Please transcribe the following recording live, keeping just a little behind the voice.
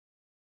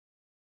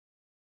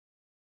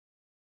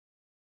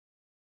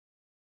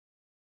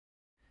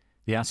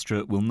The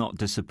Astra will not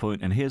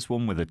disappoint, and here's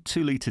one with a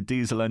 2-litre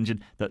diesel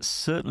engine that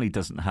certainly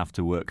doesn't have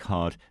to work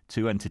hard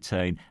to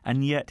entertain,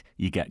 and yet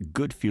you get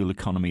good fuel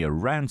economy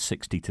around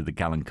 60 to the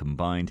gallon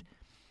combined.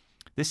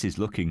 This is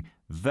looking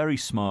very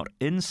smart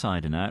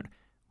inside and out,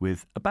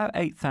 with about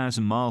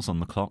 8,000 miles on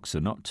the clock, so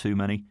not too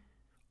many.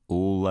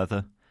 All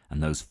leather,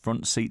 and those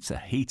front seats are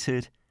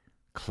heated,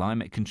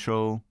 climate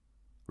control,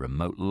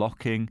 remote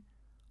locking,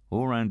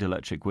 all-round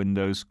electric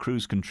windows,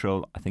 cruise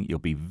control. I think you'll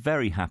be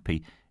very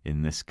happy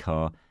in this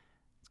car.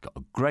 It's got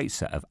a great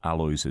set of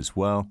alloys as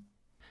well.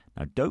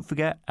 Now don't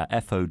forget,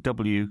 at FOW,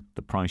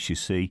 the price you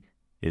see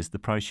is the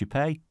price you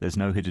pay. There's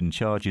no hidden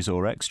charges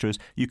or extras.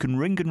 You can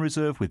ring and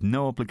reserve with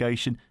no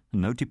obligation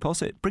and no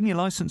deposit. Bring your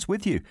licence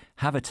with you,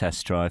 have a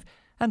test drive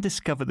and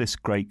discover this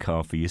great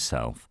car for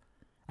yourself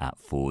at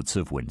Fords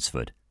of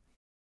Winsford.